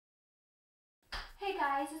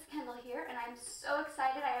guys, it's Kendall here, and I'm so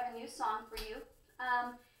excited. I have a new song for you.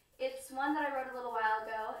 It's one that I wrote a little while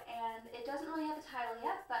ago, and it doesn't really have a title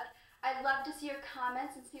yet, but I'd love to see your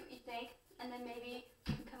comments and see what you think, and then maybe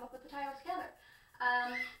we can come up with the title together.